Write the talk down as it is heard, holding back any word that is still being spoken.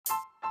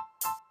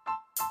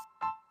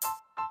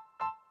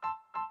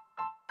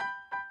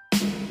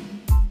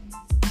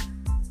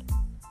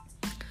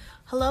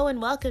Hello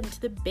and welcome to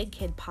the Big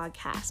Kid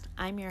Podcast.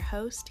 I'm your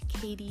host,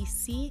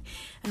 KDC,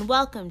 and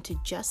welcome to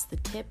Just the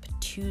Tip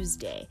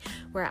Tuesday,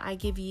 where I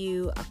give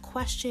you a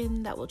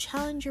question that will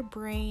challenge your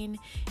brain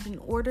in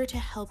order to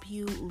help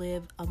you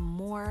live a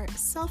more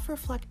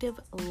self-reflective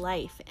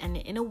life and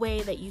in a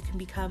way that you can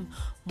become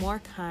more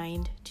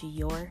kind to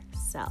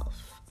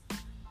yourself.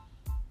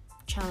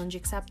 Challenge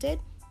accepted?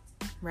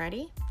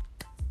 Ready?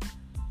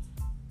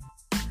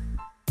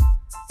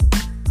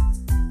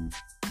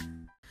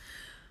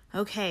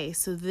 Okay,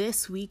 so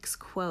this week's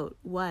quote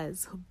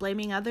was,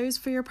 blaming others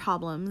for your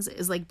problems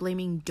is like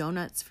blaming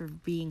donuts for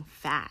being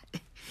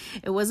fat.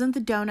 It wasn't the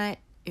donut,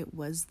 it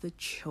was the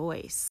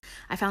choice.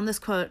 I found this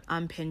quote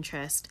on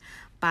Pinterest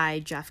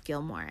by Jeff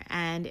Gilmore,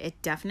 and it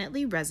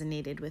definitely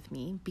resonated with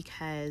me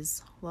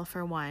because, well,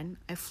 for one,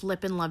 I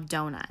flippin' love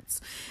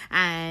donuts.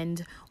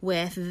 And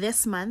with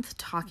this month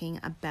talking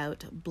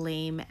about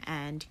blame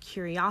and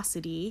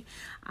curiosity,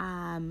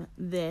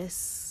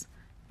 this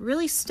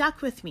really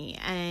stuck with me,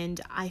 and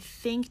I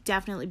think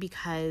definitely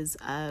because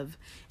of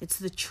it's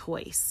the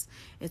choice.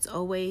 It's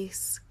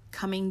always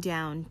coming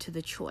down to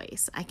the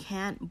choice. I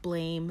can't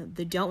blame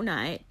the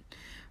donut,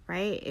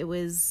 right? It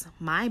was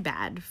my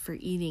bad for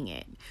eating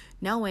it,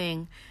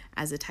 knowing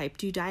as a type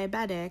 2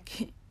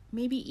 diabetic,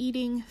 maybe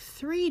eating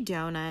 3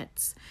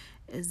 donuts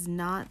is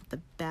not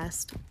the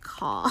best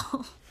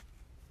call.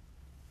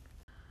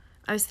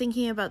 I was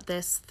thinking about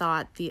this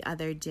thought the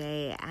other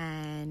day,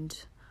 and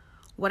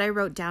what I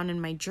wrote down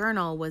in my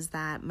journal was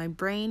that my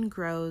brain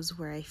grows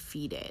where I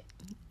feed it.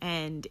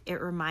 And it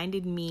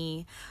reminded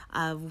me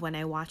of when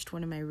I watched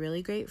one of my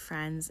really great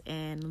friends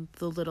in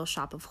The Little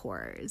Shop of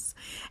Horrors.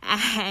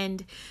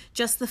 And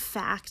just the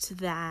fact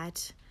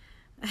that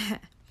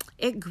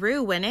it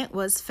grew when it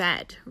was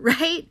fed,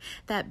 right?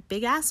 That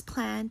big ass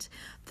plant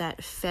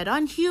that fed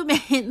on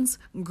humans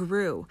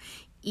grew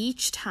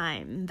each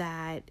time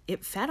that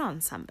it fed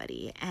on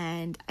somebody.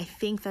 And I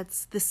think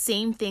that's the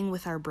same thing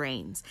with our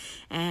brains.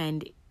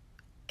 And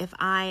if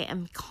I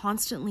am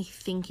constantly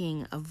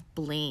thinking of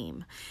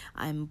blame,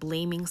 I'm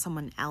blaming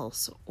someone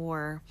else,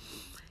 or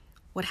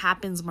what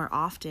happens more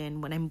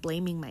often when I'm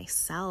blaming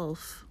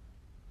myself,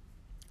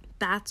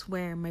 that's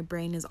where my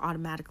brain is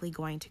automatically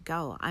going to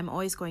go. I'm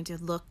always going to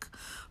look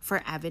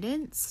for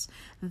evidence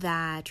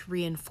that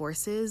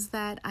reinforces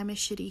that I'm a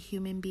shitty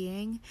human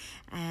being,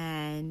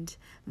 and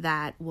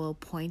that will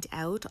point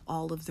out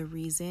all of the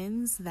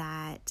reasons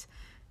that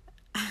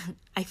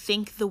I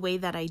think the way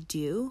that I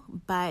do.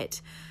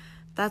 But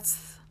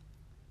that's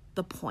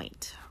the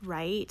point,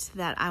 right?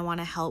 That I want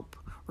to help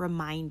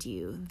remind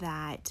you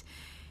that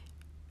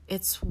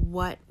it's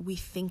what we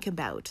think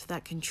about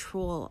that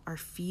control our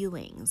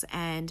feelings.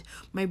 And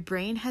my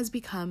brain has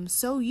become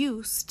so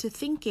used to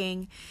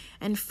thinking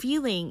and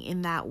feeling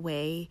in that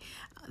way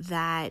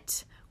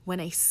that when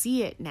I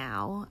see it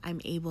now,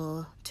 I'm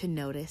able to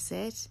notice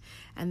it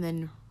and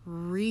then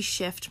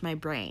reshift my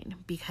brain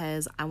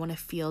because I want to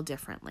feel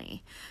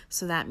differently.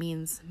 So that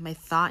means my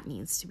thought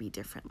needs to be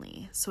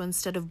differently. So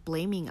instead of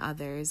blaming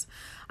others,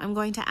 I'm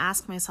going to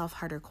ask myself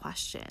harder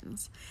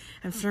questions.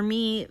 And for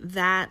me,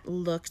 that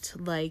looked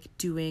like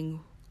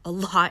doing a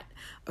lot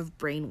of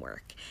brain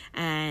work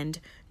and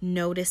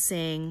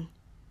noticing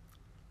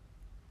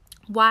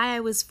why I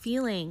was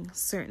feeling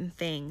certain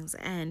things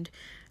and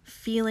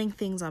feeling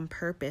things on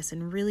purpose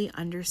and really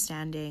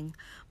understanding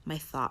my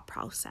thought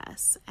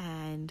process.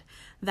 And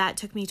that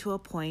took me to a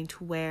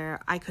point where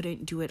I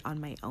couldn't do it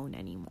on my own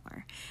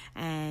anymore.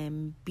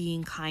 And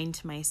being kind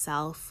to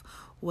myself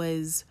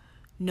was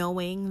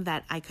knowing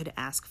that I could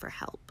ask for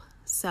help.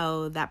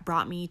 So that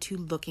brought me to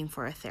looking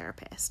for a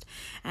therapist.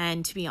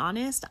 And to be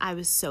honest, I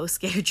was so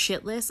scared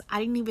shitless,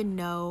 I didn't even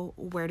know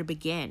where to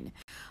begin.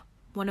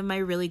 One of my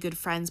really good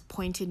friends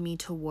pointed me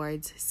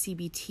towards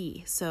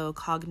CBT, so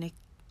cognitive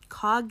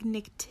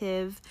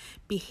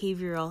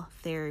behavioral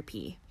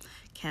therapy.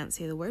 Can't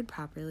say the word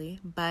properly,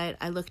 but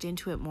I looked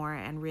into it more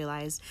and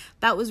realized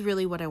that was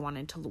really what I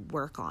wanted to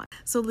work on.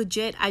 So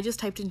legit, I just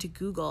typed into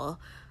Google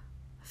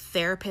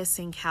therapists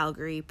in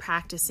Calgary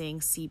practicing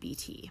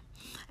CBT,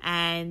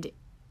 and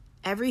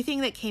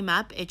everything that came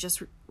up, it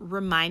just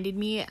reminded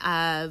me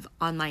of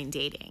online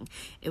dating.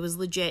 It was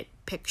legit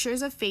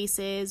pictures of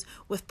faces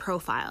with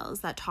profiles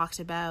that talked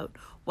about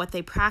what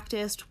they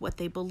practiced, what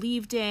they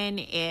believed in,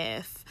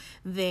 if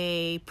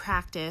they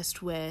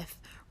practiced with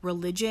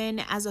religion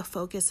as a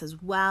focus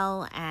as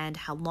well, and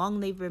how long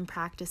they've been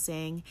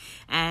practicing.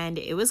 And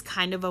it was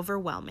kind of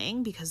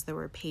overwhelming because there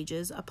were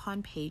pages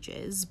upon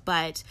pages,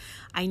 but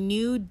I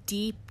knew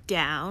deep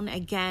down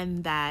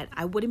again that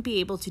I wouldn't be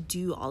able to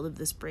do all of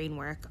this brain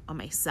work on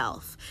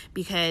myself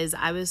because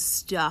I was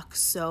stuck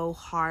so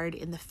hard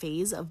in the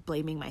phase of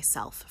blaming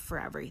myself for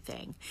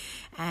everything.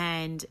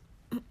 And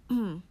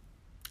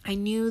I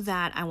knew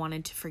that I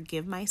wanted to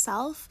forgive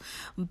myself,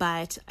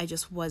 but I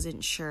just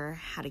wasn't sure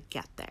how to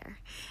get there.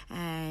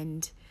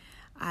 And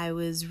I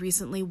was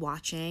recently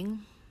watching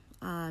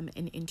an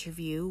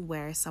interview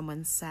where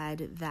someone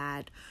said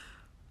that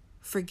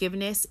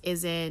forgiveness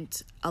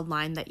isn't a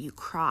line that you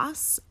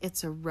cross,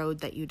 it's a road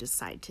that you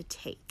decide to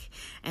take.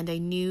 And I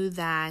knew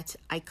that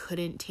I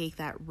couldn't take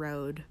that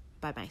road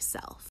by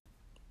myself.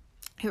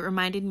 It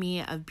reminded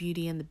me of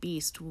Beauty and the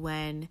Beast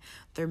when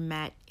they're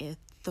met at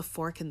the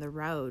fork in the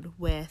road,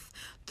 with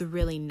the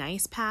really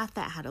nice path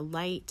that had a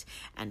light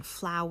and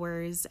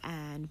flowers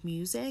and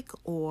music,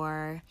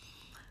 or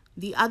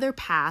the other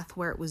path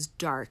where it was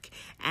dark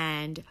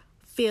and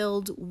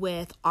filled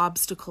with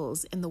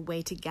obstacles in the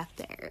way to get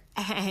there.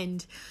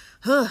 And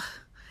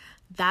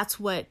that's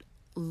what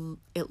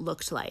it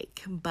looked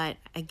like. But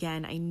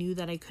again, I knew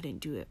that I couldn't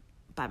do it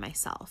by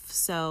myself.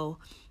 So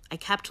I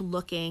kept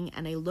looking,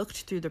 and I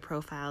looked through the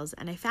profiles,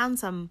 and I found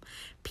some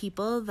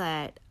people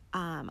that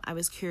I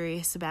was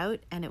curious about,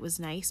 and it was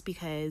nice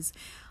because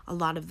a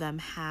lot of them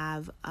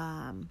have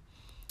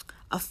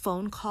a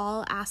phone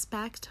call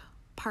aspect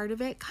part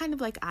of it, kind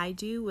of like I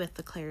do with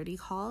the Clarity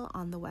Call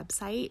on the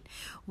website,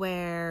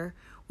 where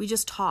we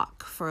just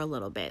talk for a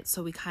little bit,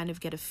 so we kind of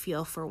get a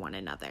feel for one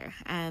another.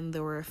 And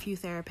there were a few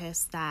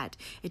therapists that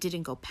it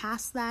didn't go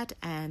past that,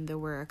 and there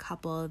were a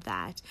couple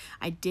that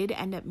I did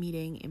end up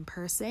meeting in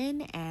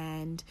person,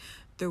 and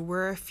there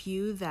were a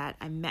few that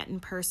I met in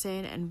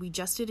person and we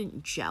just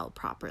didn't gel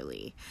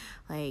properly.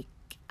 Like,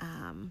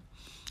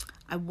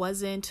 I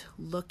wasn't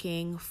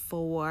looking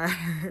for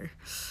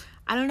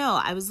I don't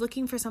know, I was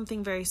looking for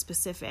something very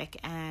specific,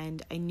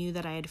 and I knew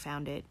that I had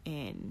found it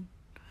in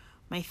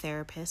my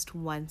therapist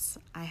once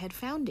I had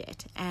found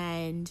it.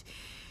 And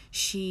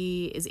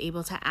she is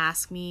able to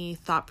ask me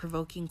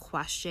thought-provoking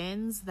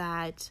questions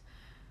that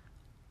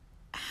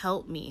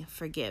help me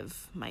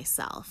forgive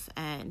myself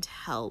and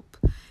help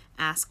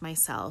ask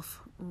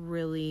myself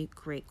really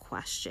great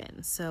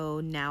questions. So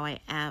now I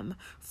am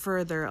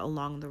further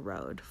along the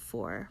road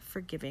for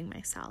forgiving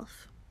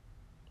myself.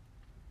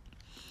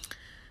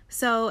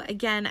 So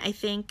again, I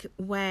think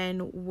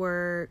when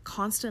we're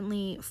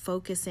constantly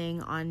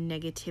focusing on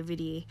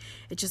negativity,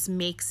 it just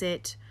makes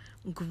it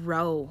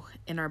grow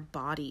in our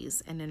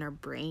bodies and in our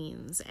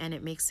brains, and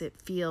it makes it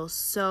feel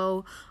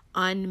so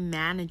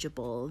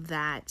unmanageable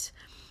that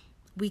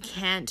we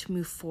can't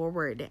move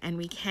forward and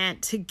we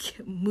can't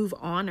move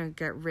on or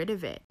get rid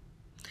of it.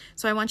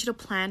 So I want you to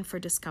plan for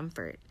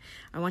discomfort.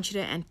 I want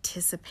you to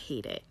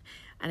anticipate it,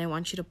 and I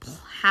want you to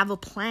have a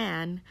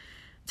plan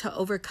to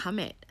overcome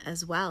it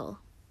as well.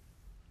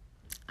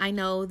 I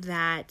know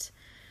that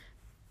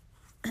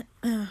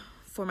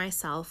for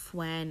myself,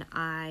 when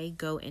I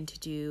go in to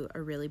do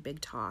a really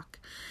big talk,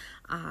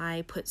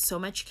 I put so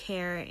much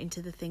care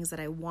into the things that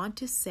I want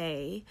to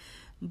say,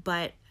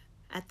 but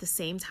at the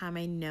same time,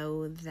 I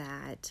know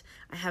that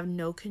I have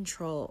no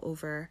control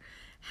over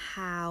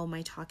how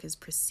my talk is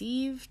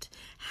perceived,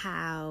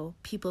 how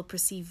people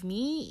perceive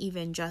me,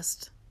 even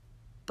just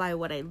by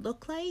what I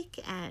look like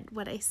and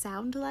what I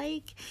sound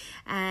like.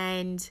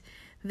 And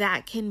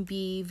that can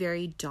be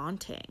very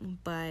daunting,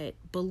 but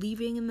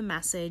believing in the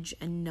message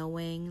and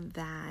knowing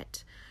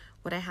that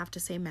what I have to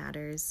say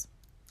matters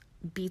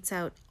beats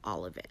out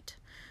all of it.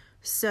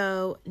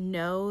 So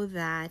know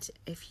that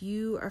if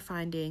you are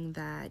finding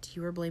that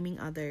you are blaming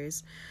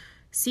others,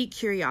 seek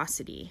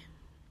curiosity.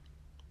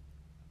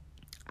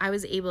 I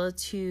was able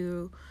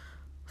to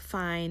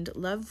find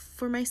love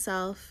for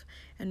myself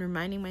and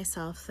reminding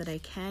myself that I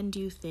can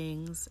do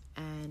things,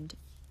 and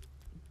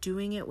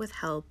doing it with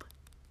help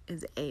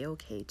is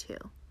a-okay too.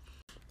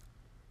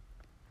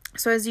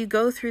 So as you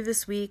go through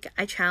this week,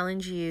 I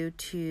challenge you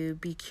to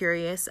be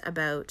curious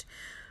about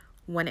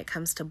when it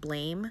comes to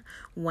blame.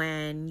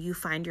 When you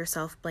find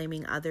yourself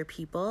blaming other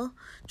people,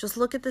 just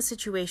look at the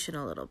situation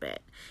a little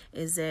bit.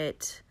 Is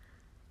it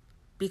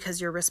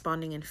because you're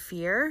responding in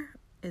fear?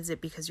 Is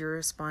it because you're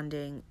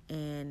responding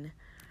in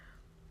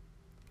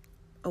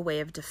a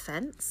way of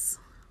defense?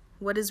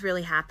 What is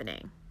really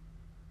happening?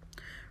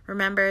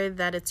 Remember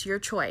that it's your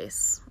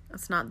choice.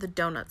 It's not the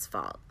donut's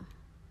fault.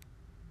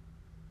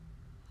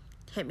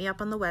 Hit me up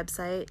on the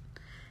website,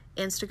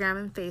 Instagram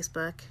and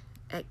Facebook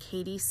at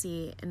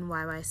KDC and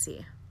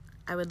YYC.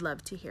 I would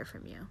love to hear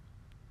from you.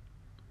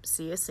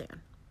 See you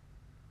soon.